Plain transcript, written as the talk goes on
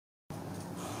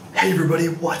Hey everybody,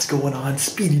 what's going on?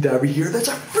 Speedy Diver here. That's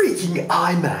a freaking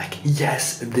iMac.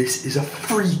 Yes, this is a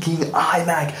freaking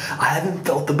iMac. I haven't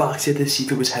felt the box yet to see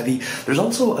if it was heavy. There's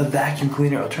also a vacuum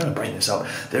cleaner. I'll try to brighten this up.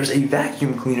 There's a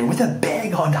vacuum cleaner with a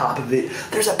bag on top of it.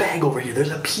 There's a bag over here.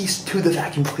 There's a piece to the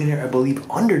vacuum cleaner, I believe,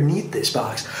 underneath this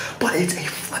box. But it's a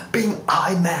flipping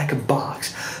iMac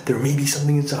box. There may be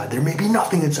something inside. There may be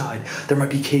nothing inside. There might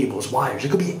be cables, wires. It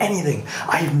could be anything.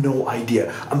 I have no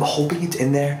idea. I'm hoping it's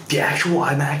in there. The actual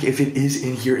iMac, if it is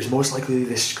in here, is most likely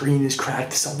the screen is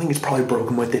cracked. Something is probably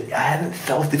broken with it. I haven't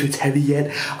felt if it's heavy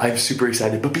yet. I'm super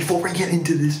excited. But before we get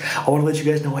into this, I want to let you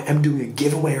guys know I am doing a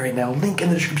giveaway right now. Link in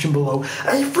the description below.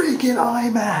 A freaking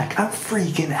iMac. I'm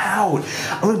freaking out.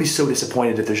 I'm going to be so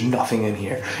disappointed if there's nothing in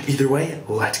here. Either way,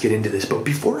 let's get into this. But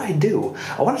before I do,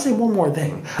 I want to say one more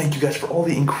thing. Thank you guys for all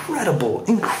the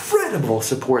incredible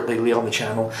support lately on the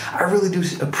channel. I really do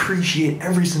appreciate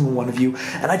every single one of you,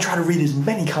 and I try to read as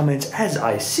many comments as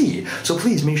I see. So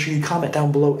please make sure you comment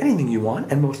down below anything you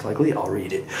want, and most likely I'll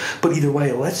read it. But either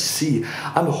way, let's see.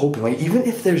 I'm hoping, like, even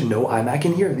if there's no iMac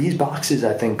in here, these boxes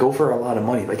I think go for a lot of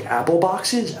money. Like Apple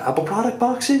boxes, Apple product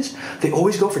boxes, they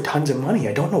always go for tons of money.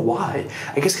 I don't know why.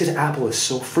 I guess because Apple is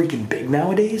so freaking big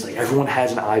nowadays. Like everyone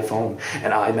has an iPhone,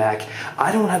 an iMac.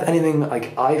 I don't have anything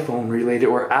like iPhone related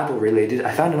or Apple related.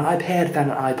 I found an iPad,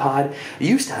 found an iPod. I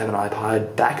used to have an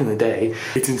iPod back in the day.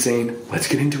 It's insane. Let's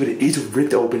get into it. It is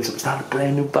ripped open, so it's not a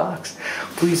brand new box.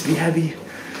 Please be heavy.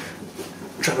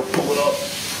 I'm trying to pull it up.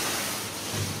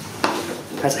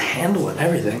 It has a handle and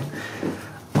everything.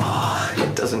 Oh,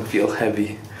 it doesn't feel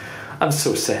heavy. I'm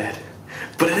so sad.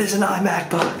 But it is an iMac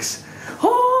box.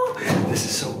 Oh, this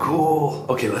is so cool.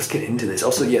 Okay, let's get into this.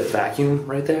 Also, yeah, vacuum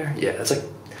right there. Yeah, it's like,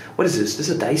 what is this? This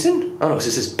is a Dyson? Oh no,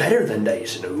 this is better than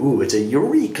Dyson. Ooh, it's a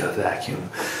Eureka vacuum.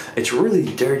 It's really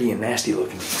dirty and nasty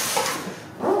looking.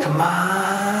 Come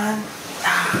on.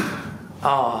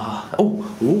 Ah.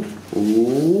 Oh. Ooh.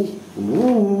 Ooh.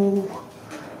 Ooh.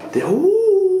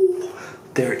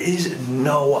 There is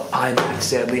no iMac,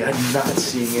 sadly. I'm not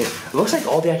seeing it. It looks like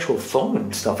all the actual foam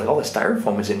and stuff, like all the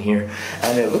styrofoam is in here,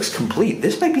 and it looks complete.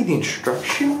 This might be the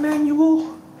instruction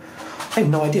manual? I have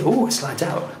no idea. Ooh, it slides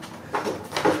out.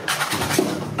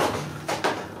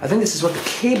 I think this is what the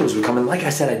cables would come in. Like I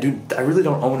said, I really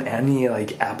don't own any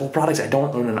like Apple products. I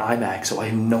don't own an iMac, so I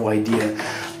have no idea.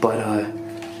 But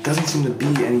doesn't seem to be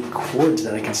any cords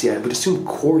that I can see. I would assume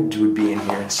cords would be in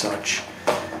here and such.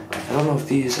 I don't know if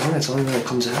these, I think that's the only thing that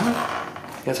comes out.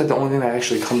 Yeah, it's like the only thing that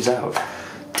actually comes out.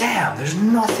 Damn, there's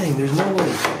nothing. There's no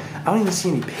way. I don't even see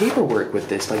any paperwork with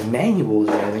this, like manuals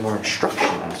or anything, or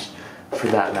instructions for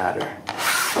that matter.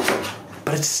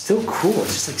 But it's still cool.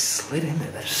 It's just like slid in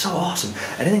there. That's so awesome.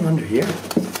 Anything under here?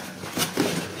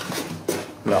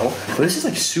 No. But this is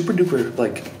like super duper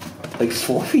like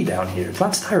fluffy down here. It's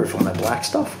not styrofoam. That black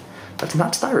stuff. That's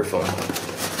not styrofoam.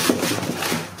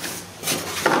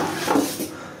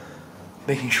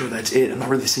 Making sure that's it. I'm not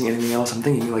really seeing anything else. I'm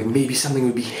thinking like maybe something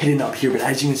would be hidden up here, but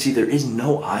as you can see, there is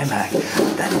no iMac.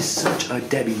 That is such a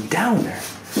Debbie Downer.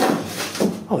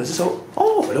 Oh, this is so.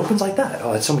 Oh, it opens like that.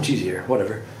 Oh, it's so much easier.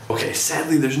 Whatever. Okay,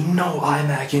 sadly, there's no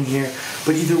iMac in here,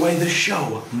 but either way, the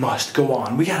show must go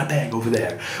on. We got a bag over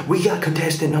there. We got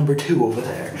contestant number 2 over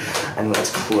there. And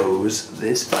let's close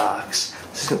this box.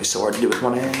 This is gonna be so hard to do with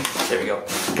one hand. There we go.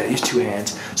 Gotta use 2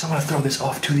 hands. So I'm gonna throw this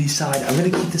off to the side. I'm gonna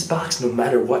keep this box no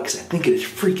matter what, because I think it is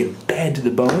freaking bad to the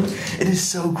bone. It is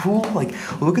so cool. Like,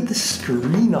 look at the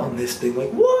screen on this thing.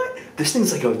 Like, what? This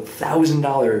thing's like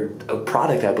 $1,000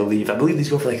 product, I believe. I believe these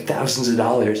go for like thousands of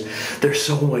dollars. They're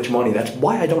so much money. That's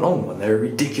why I don't own one. They're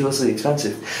ridiculously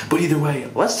expensive. But either way,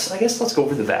 I guess let's go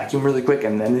over the vacuum really quick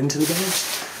and then into the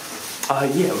games.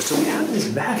 Yeah, so we have this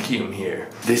vacuum here.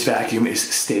 This vacuum is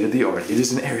state of the art. It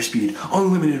is an airspeed,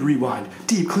 unlimited rewind,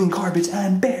 deep clean carpets,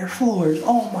 and bare floors.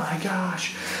 Oh my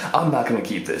gosh. I'm not gonna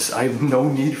keep this. I have no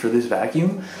need for this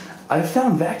vacuum. I've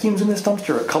found vacuums in this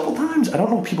dumpster a couple times. I don't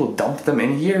know if people dump them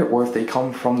in here or if they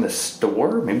come from the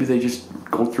store. Maybe they just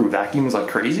go through vacuums like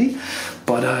crazy.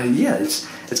 But yeah, it's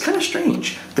kind of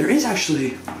strange. There is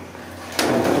actually,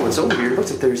 what's over here, it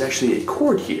looks like there's actually a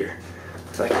cord here.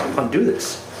 So I can undo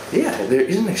this. Yeah, there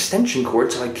is an extension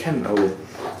cord, so I can, oh,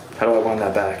 how do I wind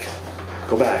that back?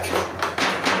 Go back.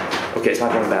 Okay, it's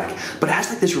not going back. But it has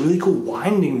like this really cool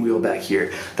winding wheel back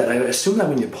here that I assume that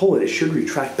when you pull it, it should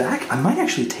retract back. I might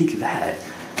actually take that.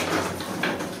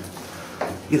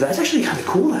 Yeah, that's actually kind of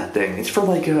cool, that thing. It's for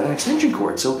like an extension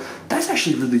cord, so that's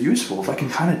actually really useful. If I can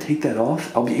kind of take that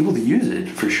off, I'll be able to use it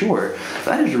for sure.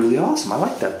 That is really awesome. I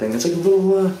like that thing. It's like a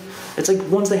little, it's like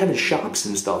ones they have in shops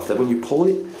and stuff that when you pull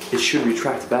it, it should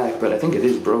retract back, but I think it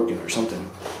is broken or something.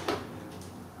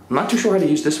 I'm not too sure how to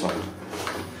use this one.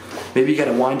 Maybe you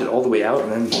gotta wind it all the way out,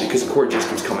 and then because the cord just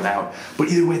keeps coming out. But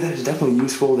either way, that is definitely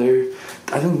useful there.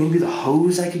 I think maybe the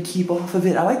hose I could keep off of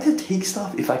it. I like to take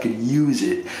stuff if I could use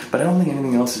it, but I don't think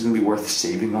anything else is gonna be worth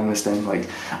saving on this thing. Like,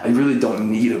 I really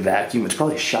don't need a vacuum. It's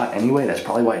probably shot anyway. That's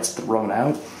probably why it's thrown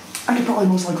out. I could probably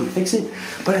most likely fix it,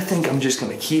 but I think I'm just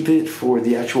gonna keep it for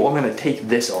the actual. I'm gonna take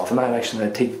this off. I'm not actually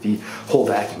gonna take the whole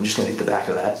vacuum. I'm just gonna take the back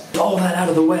of that. All that out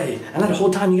of the way, and that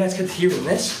whole time you guys kept hearing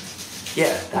this.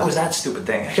 Yeah, that was that stupid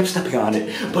thing. I kept stepping on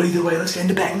it. But either way, let's get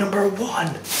into bag number 1.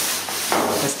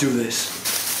 Let's do this.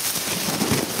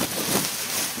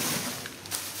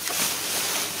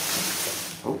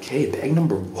 Okay, bag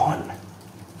number 1.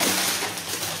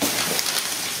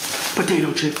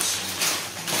 Potato chips.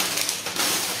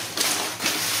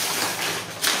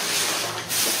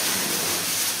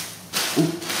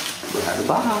 Ooh, we're out of the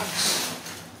box.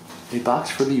 A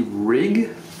box for the Rig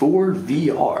 4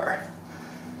 VR.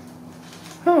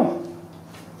 Oh,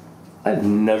 I've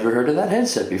never heard of that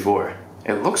headset before.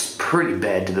 It looks pretty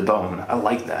bad to the bone. I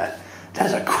like that. That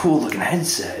is a cool looking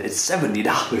headset. It's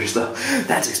 $70 though.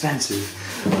 That's expensive.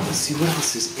 Let's see what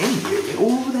else is in here.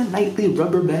 Oh, that nightly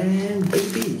rubber band,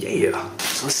 baby, yeah.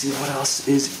 So let's see what else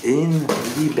is in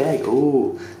the bag.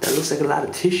 Oh, that looks like a lot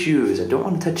of tissues. I don't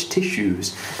want to touch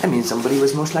tissues. That means somebody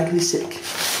was most likely sick.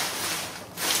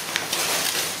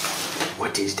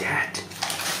 What is that?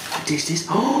 What is this?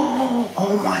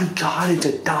 Oh my God, it's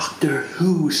a Doctor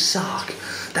Who sock.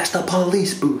 That's the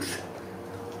police booth.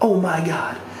 Oh my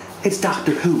God, it's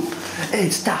Doctor Who.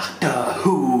 It's Doctor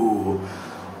Who.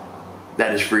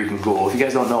 That is freaking cool. If you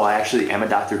guys don't know, I actually am a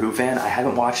Doctor Who fan. I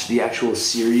haven't watched the actual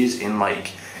series in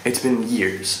like, it's been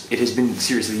years. It has been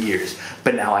seriously years.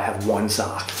 But now I have one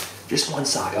sock. Just one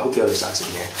sock. I hope the other sock's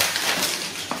in here.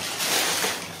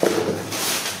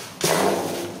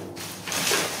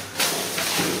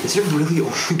 Is there really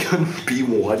only gonna be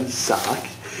one sock?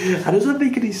 How does that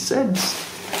make any sense?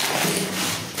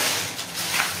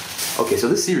 Okay, so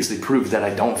this seriously proves that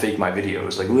I don't fake my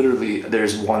videos. Like, literally,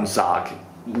 there's one sock.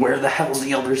 Where the hell's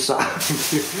the other sock?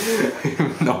 I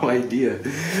have no idea.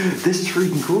 This is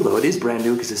freaking cool, though. It is brand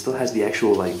new because it still has the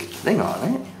actual, like, thing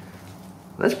on it.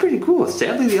 That's pretty cool.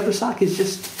 Sadly, the other sock is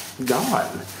just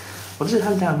gone. What does it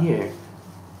have down here?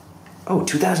 Oh,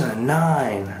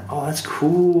 2009. Oh, that's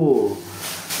cool.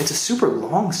 It's a super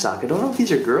long sock. I don't know if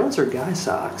these are girls or guy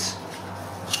socks.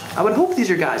 I would hope these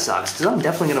are guy socks because I'm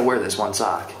definitely going to wear this one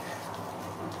sock.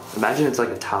 Imagine it's like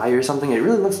a tie or something. It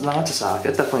really looks not a sock.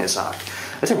 That's definitely a sock.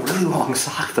 That's a really long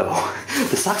sock though.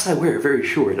 The socks I wear are very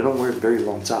short. I don't wear very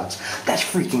long socks. That's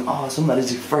freaking awesome. That is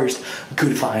the first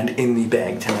good find in the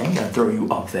bag tonight. I'm gonna throw you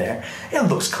up there. It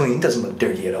looks clean. Doesn't look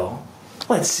dirty at all.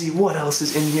 Let's see what else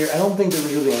is in here. I don't think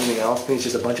there's really anything else. I think it's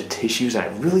just a bunch of tissues, and I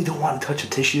really don't want to touch the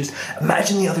tissues.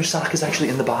 Imagine the other sock is actually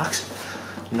in the box.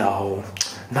 No,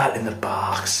 not in the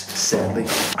box, sadly.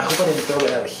 I hope I didn't throw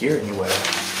it out here anywhere.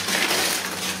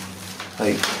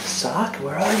 Like, sock?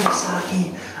 Where are you,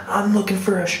 socky? I'm looking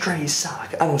for a stray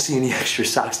sock. I don't see any extra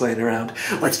socks laying around.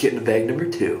 Let's get into bag number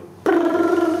 2. Bag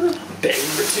number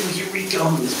 2, here we go.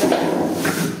 This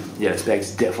bag. Yeah, this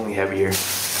bag's definitely heavier.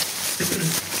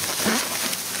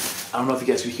 I don't know if you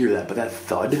guys could hear that, but that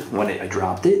thud when I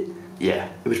dropped it, yeah,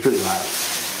 it was pretty loud.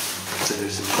 So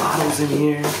there's some bottles in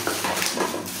here,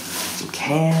 some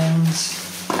cans,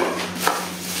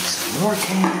 some more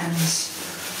cans.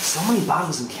 So many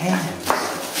bottles and cans.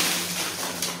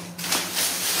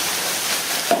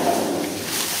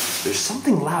 There's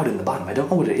something loud in the bottom. I don't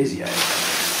know what it is yet.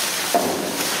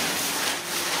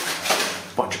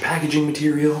 Bunch of packaging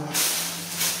material.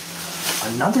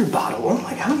 Another bottle. Oh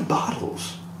my, how many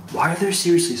bottles? Why are there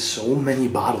seriously so many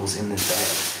bottles in this bag?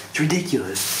 It's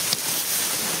ridiculous.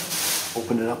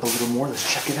 Open it up a little more.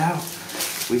 Let's check it out.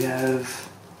 We have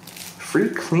free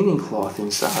cleaning cloth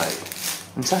inside.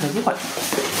 Inside of what?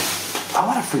 I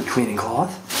want a free cleaning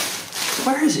cloth.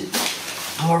 Where is it?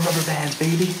 More rubber bands,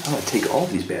 baby. I'm gonna take all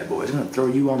these bad boys. I'm gonna throw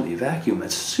you on the vacuum.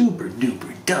 That's super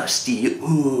duper dusty.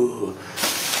 Ooh.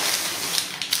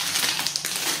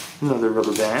 Another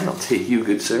rubber band. I'll take you,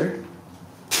 good sir.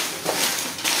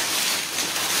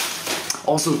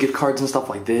 Also, gift cards and stuff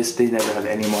like this, they never have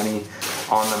any money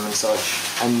on them and such.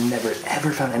 I never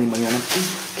ever found any money on them.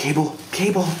 Ooh,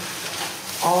 cable.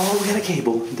 Oh, we got a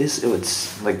cable. This, oh,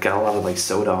 it's like got a lot of like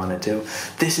soda on it too.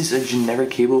 This is a generic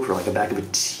cable for like the back of a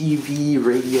TV,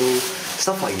 radio,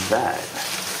 stuff like that.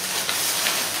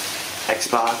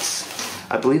 Xbox.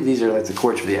 I believe these are like the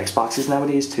cords for the Xboxes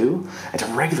nowadays too. It's a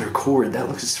regular cord. That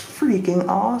looks freaking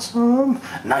awesome.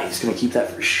 Nice, gonna keep that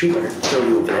for sure. Throw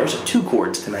you over there. So 2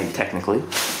 cords tonight, technically.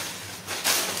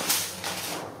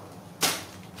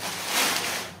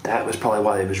 That was probably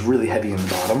why it was really heavy in the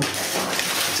bottom.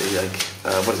 a like,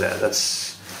 what is that?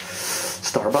 That's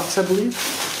Starbucks, I believe.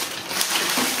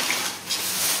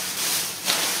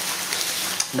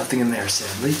 Nothing in there,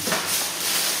 sadly.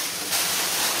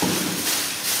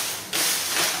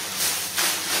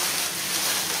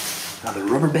 Another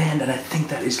rubber band, and I think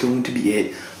that is going to be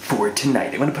it for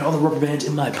tonight. I'm gonna put all the rubber bands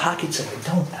in my pocket so I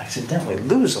don't accidentally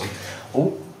lose them.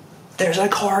 Oh, there's a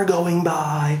car going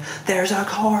by. There's a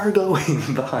car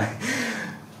going by.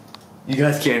 You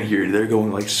guys can't hear it. They're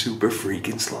going like super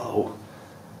freaking slow.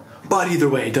 But either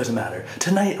way, it doesn't matter.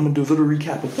 Tonight, I'm gonna do a little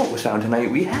recap of what was found tonight.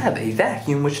 We have a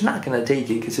vacuum, which I'm not gonna take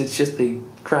it because it's just a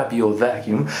crappy old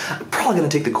vacuum. I'm probably gonna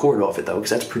take the cord off it though,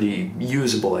 because that's pretty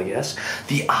usable, I guess.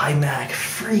 The iMAC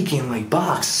freaking like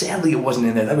box. Sadly, it wasn't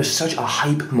in there. That was such a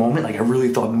hype moment. Like I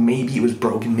really thought maybe it was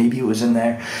broken, maybe it was in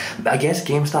there. I guess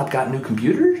GameStop got new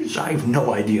computers. I have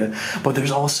no idea. But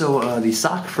there's also the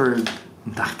sock for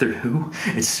Doctor Who.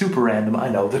 It's super random, I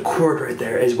know. The cord right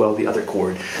there as well, the other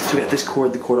cord. So we got this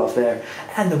cord, the cord off there,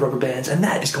 and the rubber bands, and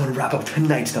that is going to wrap up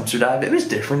tonight's dumpster dive. It was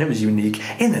different, it was unique,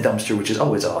 in the dumpster, which is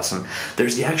always awesome.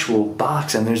 There's the actual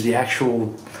box, and there's the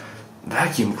actual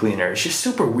vacuum cleaner. It's just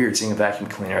super weird seeing a vacuum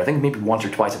cleaner. I think maybe once or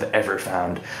twice I've ever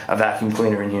found a vacuum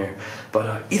cleaner in here.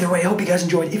 But either way, I hope you guys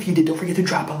enjoyed. If you did, don't forget to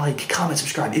drop a like, comment,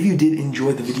 subscribe. If you did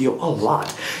enjoy the video a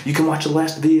lot, you can watch the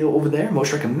last video over there,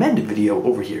 most recommended video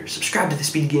over here. Subscribe to the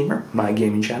Speedy Gamer, my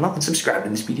gaming channel, and subscribe to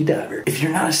the Speedy Diver. If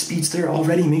you're not a speedster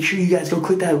already, make sure you guys go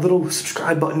click that little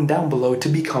subscribe button down below to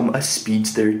become a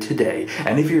speedster today.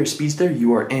 And if you're a speedster,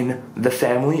 you are in the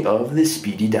family of the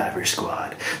Speedy Diver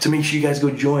Squad. So make sure you guys go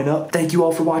join up. Thank you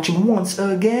all for watching once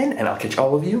again, and I'll catch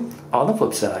all of you on the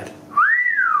flip side.